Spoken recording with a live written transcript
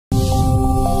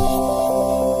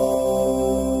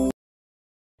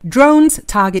Drones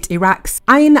target Iraq's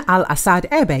Ain al-Asad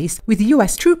airbase with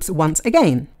US troops once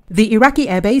again. The Iraqi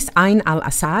airbase Ain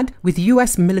al-Asad, with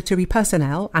US military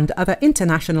personnel and other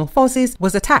international forces,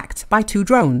 was attacked by 2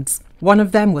 drones. One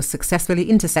of them was successfully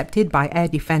intercepted by air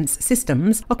defense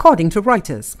systems, according to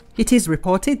Reuters. It is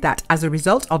reported that as a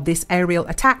result of this aerial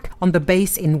attack on the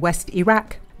base in West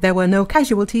Iraq, there were no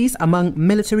casualties among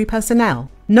military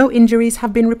personnel. No injuries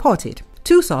have been reported.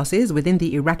 2 sources within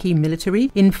the Iraqi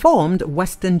military informed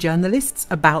Western journalists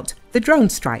about the drone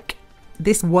strike.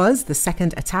 This was the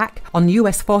second attack on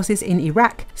US forces in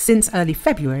Iraq since early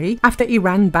February, after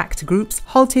Iran-backed groups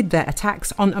halted their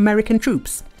attacks on American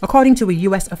troops. According to a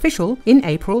US official, in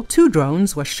April, 2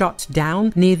 drones were shot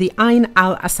down near the Ain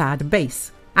al-Asad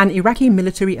base. An Iraqi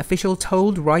military official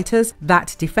told Reuters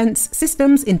that defense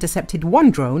systems intercepted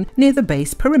 1 drone near the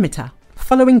base perimeter.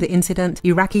 Following the incident,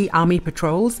 Iraqi army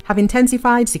patrols have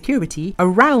intensified security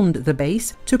around the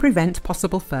base to prevent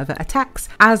possible further attacks,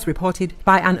 as reported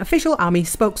by an official army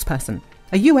spokesperson.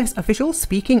 A US official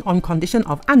speaking on condition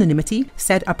of anonymity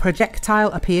said a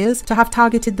projectile appears to have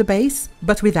targeted the base,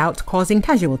 but without causing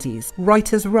casualties,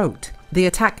 Reuters wrote. The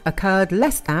attack occurred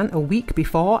less than a week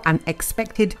before an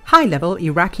expected high-level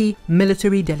Iraqi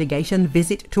military delegation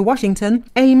visit to Washington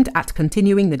aimed at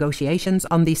continuing negotiations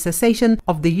on the cessation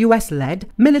of the US-led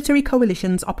military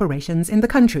coalition's operations in the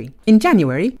country. In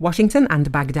January, Washington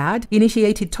and Baghdad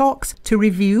initiated talks to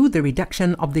review the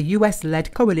reduction of the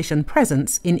US-led coalition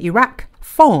presence in Iraq,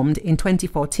 formed in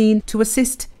 2014 to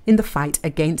assist in the fight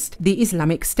against the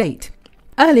Islamic State.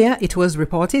 Earlier, it was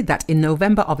reported that in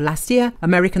November of last year,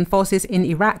 American forces in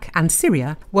Iraq and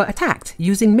Syria were attacked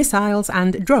using missiles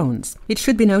and drones. It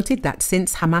should be noted that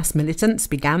since Hamas militants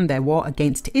began their war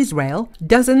against Israel,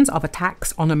 dozens of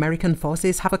attacks on American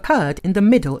forces have occurred in the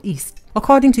Middle East.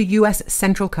 According to US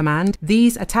Central Command,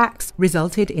 these attacks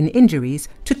resulted in injuries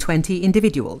to 20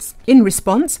 individuals. In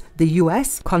response, the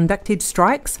US conducted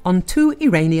strikes on 2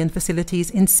 Iranian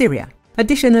facilities in Syria.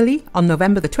 Additionally, on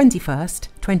November the 21st,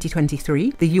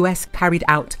 2023, the US carried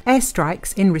out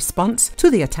airstrikes in response to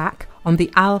the attack on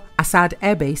the al-Asad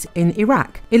airbase in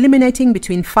Iraq, eliminating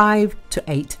between 5 to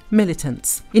 8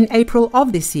 militants. In April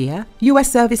of this year, US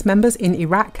service members in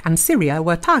Iraq and Syria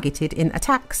were targeted in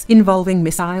attacks involving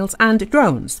missiles and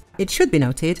drones. It should be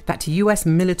noted that US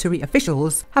military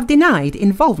officials have denied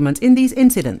involvement in these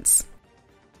incidents.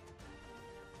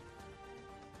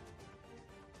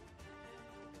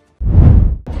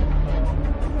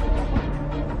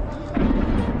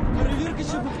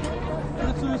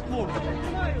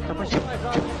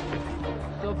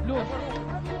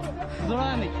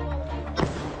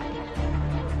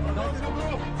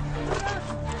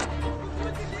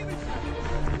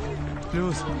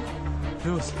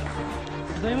 Плюс.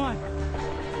 Займай.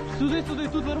 Сюди,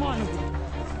 тут нормально буде.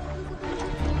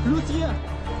 Плюс є.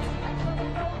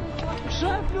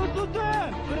 Ще плюс 1.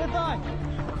 Передай.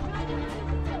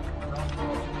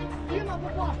 Стіна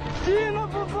баба. Стіна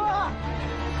баба.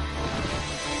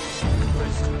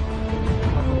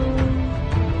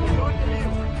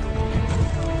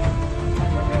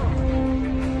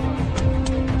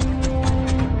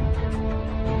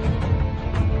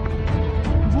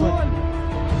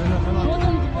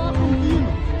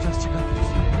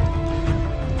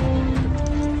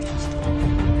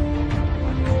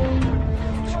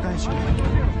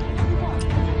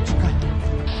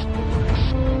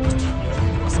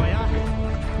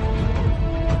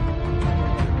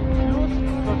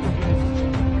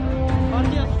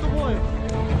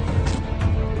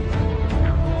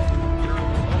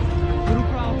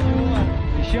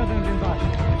 Ще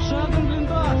один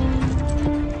бліндаж.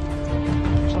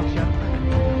 Що ще?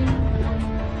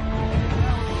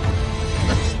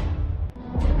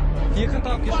 Їх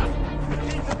атаки.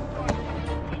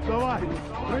 Давай.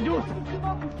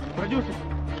 Продюсер.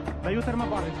 Даю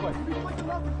термобар, відходь.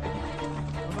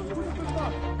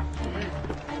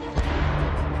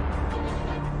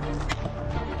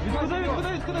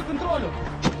 Відкуди контролю.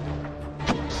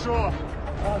 Що?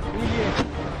 Є.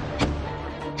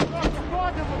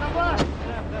 Давай!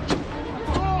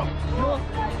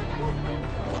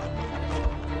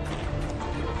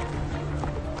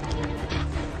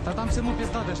 Та там всему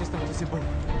пизда, даже если там кто-то был.